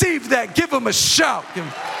receive that, give them a shout.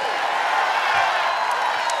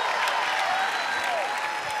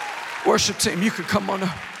 Worship team, you could come on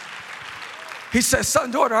up. He says,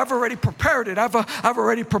 son, daughter, I've already prepared it. I've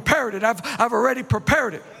already prepared it. I've already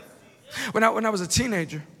prepared it. When I was a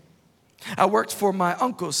teenager, I worked for my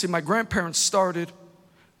uncle. See, my grandparents started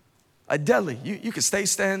a deli. You could stay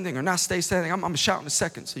standing or not stay standing. I'm going to shout in a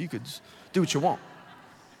second, so you could do what you want.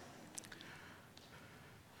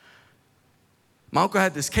 My uncle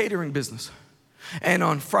had this catering business. And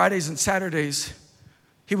on Fridays and Saturdays,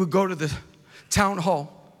 he would go to the town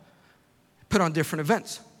hall, put on different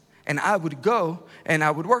events. And I would go and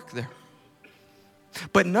I would work there.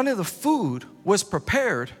 But none of the food was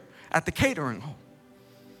prepared at the catering hall.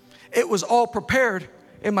 It was all prepared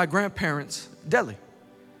in my grandparents' deli.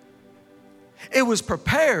 It was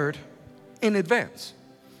prepared in advance.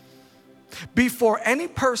 Before any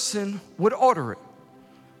person would order it,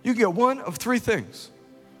 you get one of three things: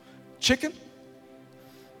 chicken,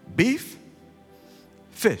 beef,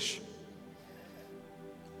 fish.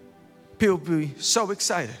 People be so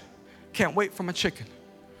excited. Can't wait for my chicken.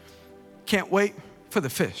 Can't wait for the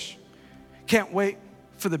fish. Can't wait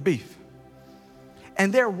for the beef.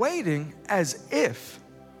 And they're waiting as if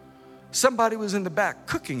somebody was in the back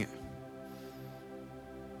cooking it.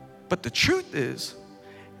 But the truth is,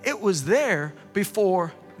 it was there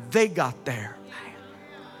before they got there.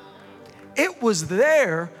 It was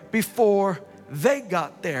there before they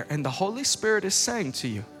got there. And the Holy Spirit is saying to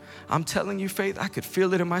you, I'm telling you, Faith, I could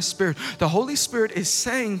feel it in my spirit. The Holy Spirit is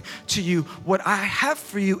saying to you, what I have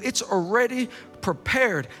for you, it's already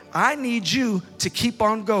prepared. I need you to keep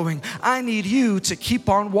on going. I need you to keep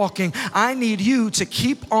on walking. I need you to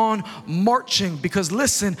keep on marching, because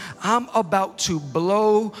listen, I'm about to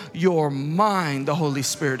blow your mind, the Holy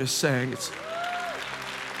Spirit is saying.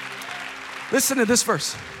 Listen to this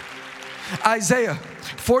verse. Isaiah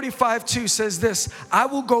 45:2 says this: I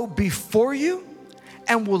will go before you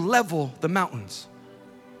and will level the mountains.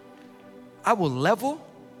 I will level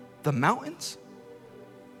the mountains.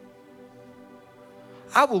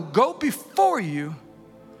 I will go before you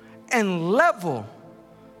and level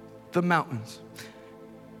the mountains.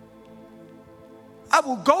 I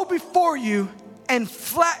will go before you and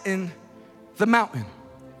flatten the mountain.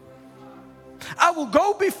 I will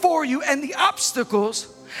go before you, and the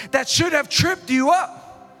obstacles that should have tripped you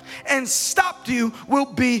up and stopped you will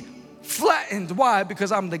be flattened. Why?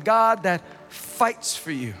 Because I'm the God that fights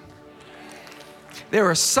for you. There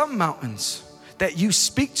are some mountains that you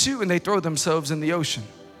speak to and they throw themselves in the ocean.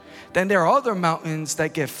 Then there are other mountains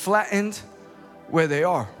that get flattened where they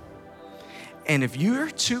are. And if you're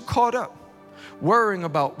too caught up worrying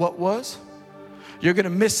about what was, you're going to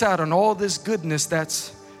miss out on all this goodness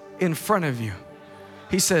that's in front of you.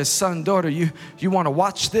 He says, son, daughter, you want to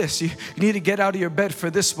watch this. You need to get out of your bed for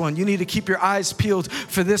this one. You need to keep your eyes peeled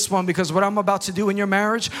for this one, because what I'm about to do in your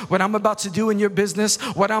marriage, what I'm about to do in your business,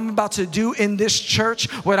 what I'm about to do in this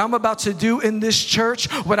church, what I'm about to do in this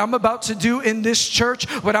church, what I'm about to do in this church,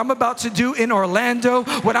 what I'm about to do in Orlando,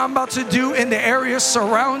 what I'm about to do in the area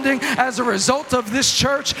surrounding as a result of this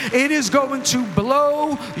church, it is going to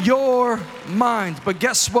blow your mind. But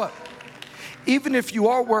guess what? Even if you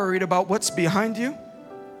are worried about what's behind you,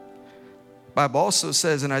 Bible also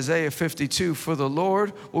says in Isaiah 52, for the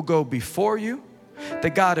Lord will go before you. The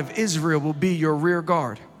God of Israel will be your rear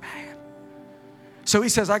guard. Man. So he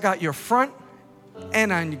says, I got your front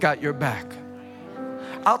and I got your back.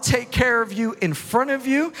 I'll take care of you in front of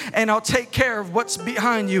you, and I'll take care of what's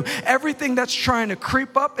behind you. Everything that's trying to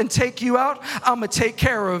creep up and take you out, I'm going to take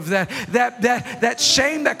care of that. That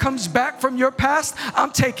shame that comes back from your past,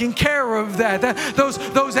 I'm taking care of that.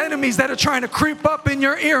 Those enemies that are trying to creep up in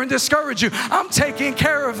your ear and discourage you, I'm taking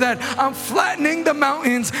care of that. I'm flattening the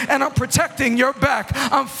mountains and I'm protecting your back.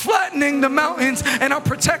 I'm flattening the mountains and I'm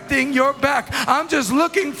protecting your back. I'm just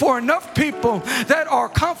looking for enough people that are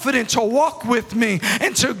confident to walk with me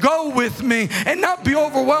and to go with me and not be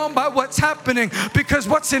overwhelmed by what's happening, because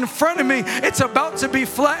what's in front of me, it's about to be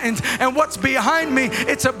flattened, and what's behind me,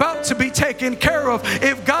 it's about to be taken care of.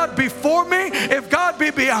 If God be for me, if God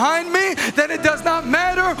be behind me, then it does not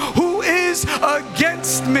matter who is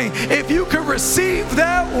against me. If you can receive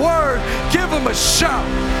that word, give him a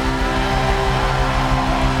shout.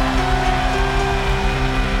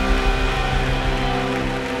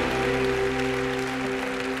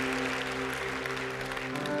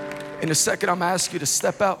 In a second, I'm going to ask you to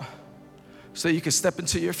step out so you can step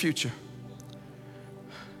into your future.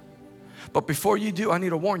 But before you do, I need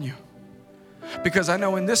to warn you, because I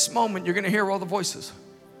know in this moment you're going to hear all the voices.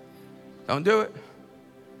 Don't do it.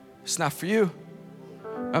 It's not for you.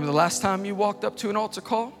 Remember the last time you walked up to an altar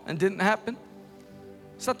call and didn't happen?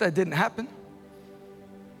 It's not that it didn't happen.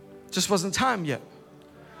 It just wasn't time yet.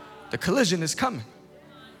 The collision is coming.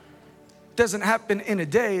 It doesn't happen in a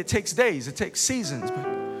day. It takes days. It takes seasons. But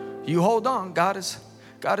you hold on. God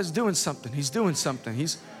is doing something. He's doing something.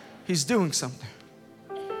 He's doing something.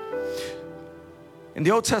 In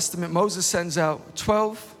the Old Testament, Moses sends out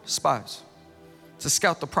 12 spies to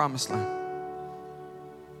scout the promised land.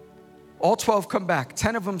 All 12 come back.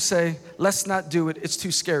 10 of them say, let's not do it. It's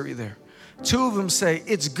too scary there. 2 of them say,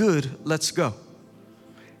 it's good. Let's go.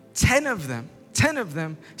 10 of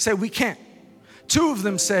them say, we can't. 2 of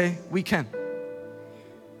them say, we can.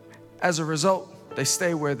 As a result, they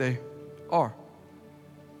stay where they are.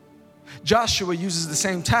 Joshua uses the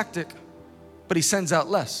same tactic, but he sends out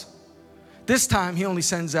less. This time, he only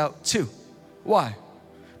sends out 2. Why?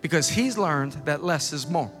 Because he's learned that less is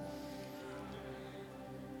more.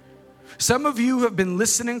 Some of you have been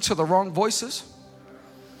listening to the wrong voices.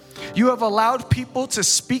 You have allowed people to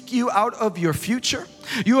speak you out of your future.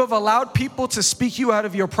 You have allowed people to speak you out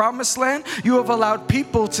of your promised land. You have allowed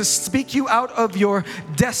people to speak you out of your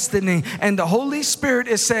destiny. And the Holy Spirit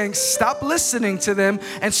is saying, stop listening to them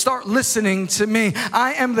and start listening to me.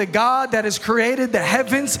 I am the God that has created the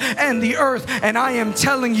heavens and the earth. And I am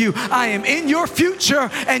telling you, I am in your future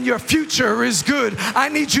and your future is good. I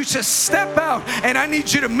need you to step out and I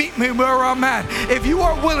need you to meet me where I'm at. If you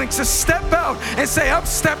are willing to step out and say, I'm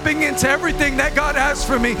stepping into everything that God has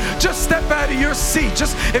for me, just step out of your seat.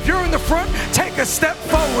 Just if you're in the front, take a step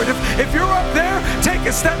forward. If you're up there, take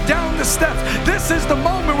a step down the steps. This is the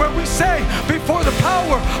moment where we say, before the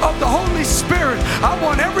power of the Holy Spirit, I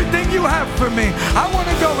want everything you have for me. I want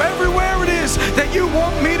to go everywhere it is that you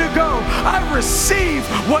want me to go. I receive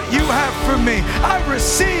what you have for me. I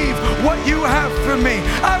receive what you have for me.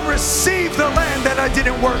 I receive the land that I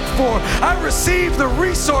didn't work for. I receive the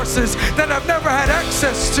resources that I've never had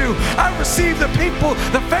access to. I receive the people,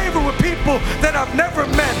 the favor with people that I've never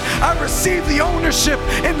met. I receive the ownership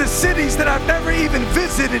in the cities that I've never even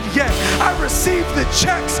visited yet. I receive the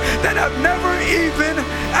checks that I've never even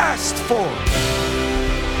asked for.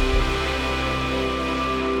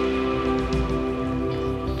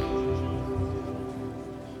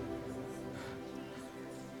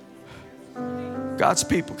 God's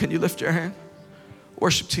people, can you lift your hand?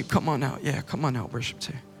 Worship team, come on out. Yeah, come on out, worship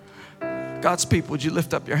team. God's people, would you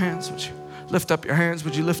lift up your hands? Would you lift up your hands?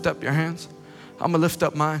 Would you lift up your hands? I'm going to lift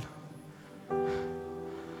up mine.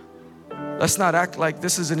 Let's not act like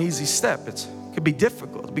this is an easy step. It could be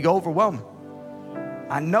difficult. It could be overwhelming.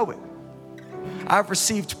 I know it. I've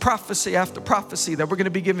received prophecy after prophecy that we're going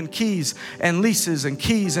to be given keys and leases and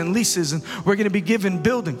keys and leases, and we're going to be given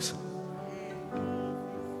buildings.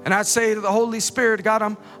 And I'd say to the Holy Spirit,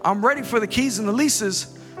 God, I'm ready for the keys and the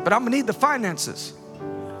leases, but I'm going to need the finances.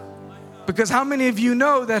 Because how many of you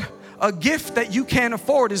know that a gift that you can't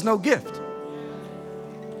afford is no gift?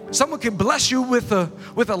 Someone can bless you with a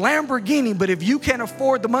Lamborghini, but if you can't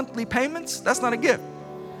afford the monthly payments, that's not a gift.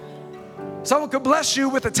 Someone could bless you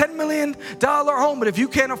with a $10 million home, but if you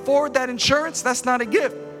can't afford that insurance, that's not a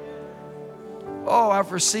gift. Oh,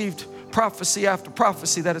 I've received prophecy after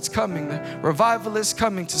prophecy that it's coming. The revival is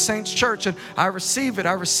coming to Saints Church, and I receive it,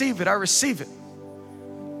 I receive it, I receive it.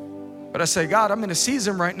 But I say, God, I'm in a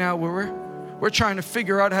season right now where we're trying to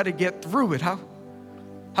figure out how to get through it. How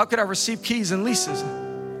could I receive keys and leases?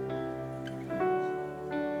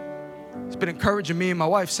 It's been encouraging me and my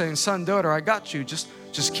wife, saying, son, daughter, I got you. Just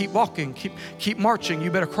keep walking, keep marching.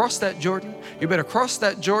 You better cross that Jordan. You better cross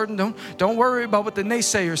that Jordan. Don't worry about what the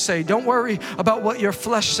naysayers say. Don't worry about what your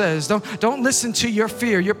flesh says. Don't listen to your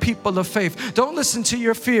fear. You're people of faith. Don't listen to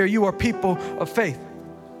your fear. You are people of faith.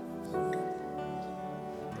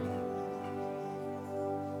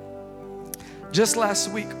 Just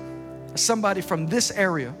last week, somebody from this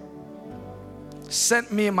area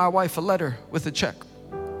sent me and my wife a letter with a check.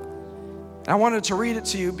 I wanted to read it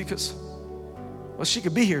to you because, well, she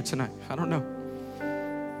could be here tonight. I don't know.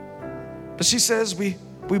 But she says, we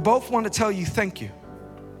both want to tell you thank you.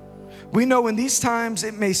 We know in these times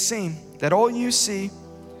it may seem that all you see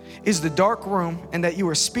is the dark room and that you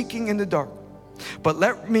are speaking in the dark. But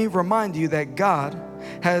let me remind you that God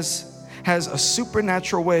has a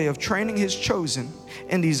supernatural way of training His chosen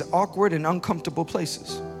in these awkward and uncomfortable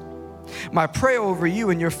places. My prayer over you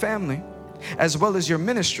and your family, as well as your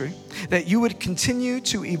ministry, that you would continue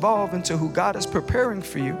to evolve into who God is preparing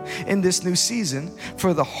for you in this new season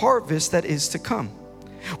for the harvest that is to come.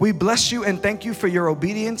 We bless you and thank you for your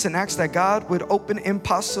obedience and ask that God would open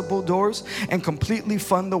impossible doors and completely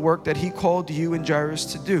fund the work that He called you and Jairus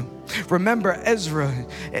to do. Remember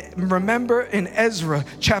in Ezra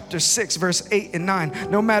chapter 6 verse 8 and 9,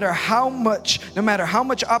 no matter how much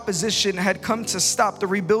opposition had come to stop the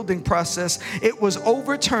rebuilding process, it was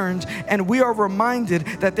overturned, and we are reminded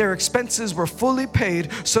that their expenses were fully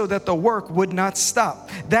paid so that the work would not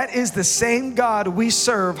stop. That is the same God we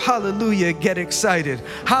serve. Hallelujah, get excited.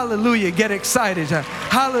 Hallelujah, get excited.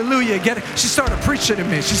 Hallelujah, get it. She started preaching to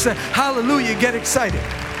me. She said, hallelujah, get excited.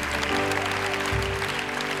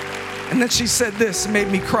 And then she said this, it made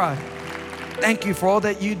me cry. Thank you for all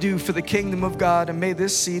that you do for the kingdom of God, and may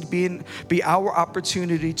this seed be our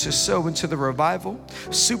opportunity to sow into the revival,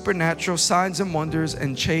 supernatural signs and wonders,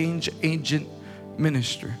 and change agent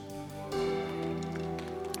ministry.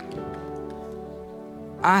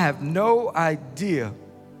 I have no idea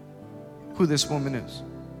who this woman is.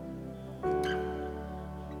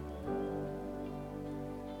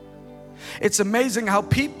 It's amazing how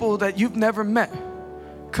people that you've never met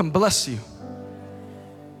can bless you,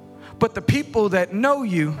 but the people that know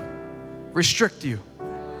you restrict you.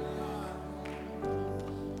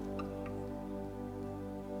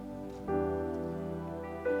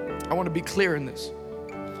 I want to be clear in this.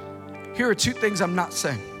 Here are two things I'm not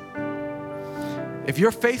saying. If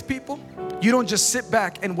you're faith people, you don't just sit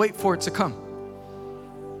back and wait for it to come.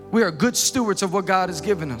 We are good stewards of what God has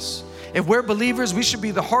given us. If we're believers, we should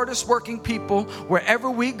be the hardest working people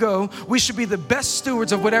wherever we go. We should be the best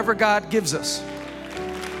stewards of whatever God gives us.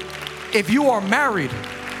 If you are married,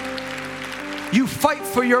 you fight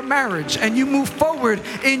for your marriage and you move forward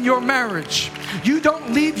in your marriage. You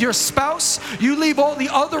don't leave your spouse. You leave all the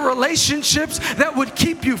other relationships that would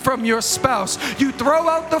keep you from your spouse. You throw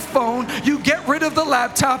out the phone. You get rid of the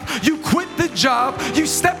laptop. You quit the job. You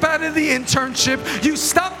step out of the internship. You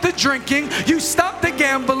stop the drinking. You stop the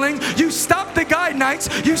gambling. You stop the guy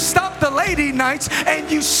nights. You stop the lady nights, and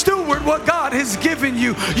you steward what God has given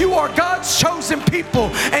you. You are God's chosen people,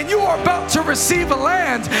 and you are about to receive a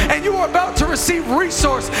land, and you are about to receive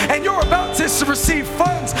resource, and you're about to receive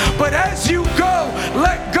funds. But as you go,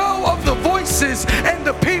 let go of the voices and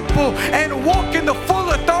the people and walk in the full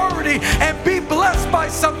authority and be blessed by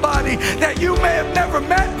somebody that you may have never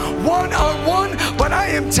met one-on-one. But I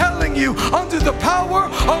am telling you, under the power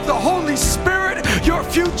of the Holy Spirit, your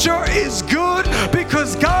future is good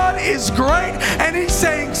because God is great, and He's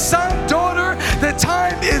saying, son, daughter, the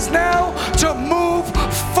time is now to move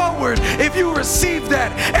you receive that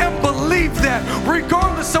and believe that,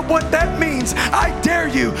 regardless of what that means, I dare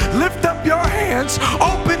you, lift up your hands,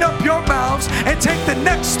 open up your mouths, and take the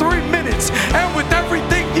next 3 minutes, and with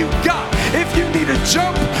everything you got, if you need to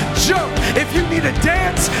jump, jump. If you need to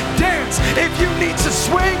dance, dance. If you need to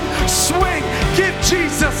swing, swing. Give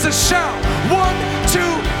Jesus a shout. 1, 2,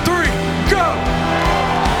 3, go.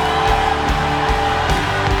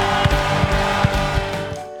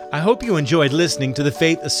 I hope you enjoyed listening to the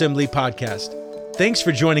Faith Assembly podcast. Thanks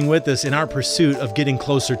for joining with us in our pursuit of getting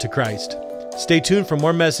closer to Christ. Stay tuned for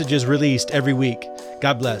more messages released every week.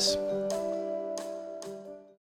 God bless.